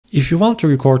If you want to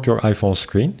record your iPhone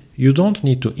screen, you don't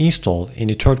need to install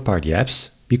any third-party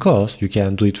apps because you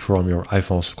can do it from your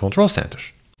iPhone's control center.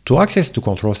 To access the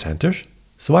control center,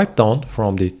 swipe down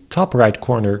from the top right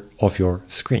corner of your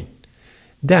screen.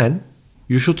 Then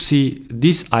you should see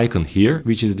this icon here,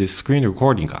 which is the screen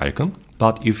recording icon.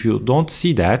 But if you don't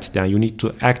see that, then you need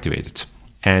to activate it.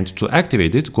 And to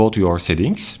activate it, go to your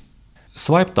settings,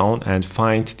 swipe down and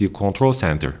find the control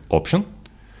center option.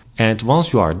 And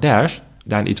once you are there,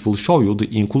 then it will show you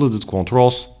the included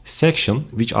controls section,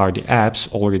 which are the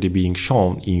apps already being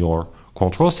shown in your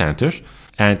control center.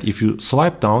 And if you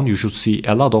swipe down, you should see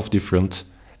a lot of different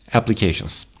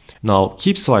applications. Now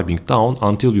keep swiping down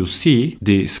until you see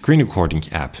the screen recording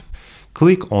app.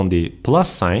 Click on the plus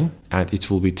sign and it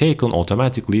will be taken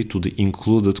automatically to the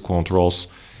included controls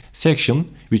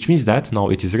section, which means that now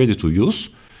it is ready to use.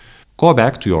 Go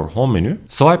back to your home menu,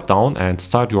 swipe down and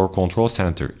start your control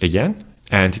center again.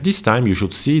 And this time you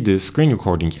should see the screen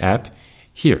recording app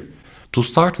here. To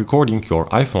start recording your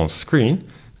iPhone screen,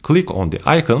 click on the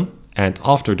icon and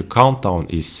after the countdown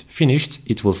is finished,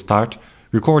 it will start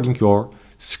recording your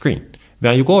screen.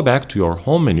 When you go back to your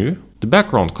home menu, the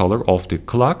background color of the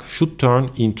clock should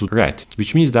turn into red,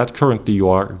 which means that currently you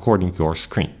are recording your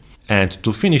screen. And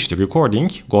to finish the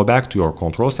recording, go back to your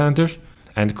control center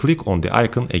and click on the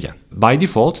icon again. By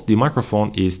default, the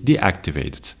microphone is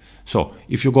deactivated. So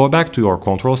if you go back to your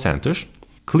control center,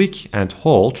 click and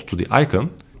hold to the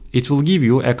icon, it will give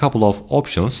you a couple of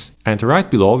options and right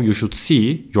below you should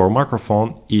see your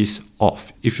microphone is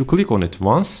off. If you click on it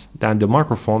once, then the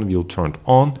microphone will turn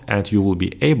on and you will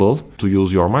be able to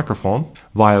use your microphone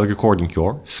while recording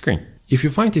your screen. If you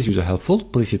find this video helpful,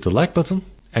 please hit the like button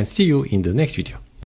and see you in the next video.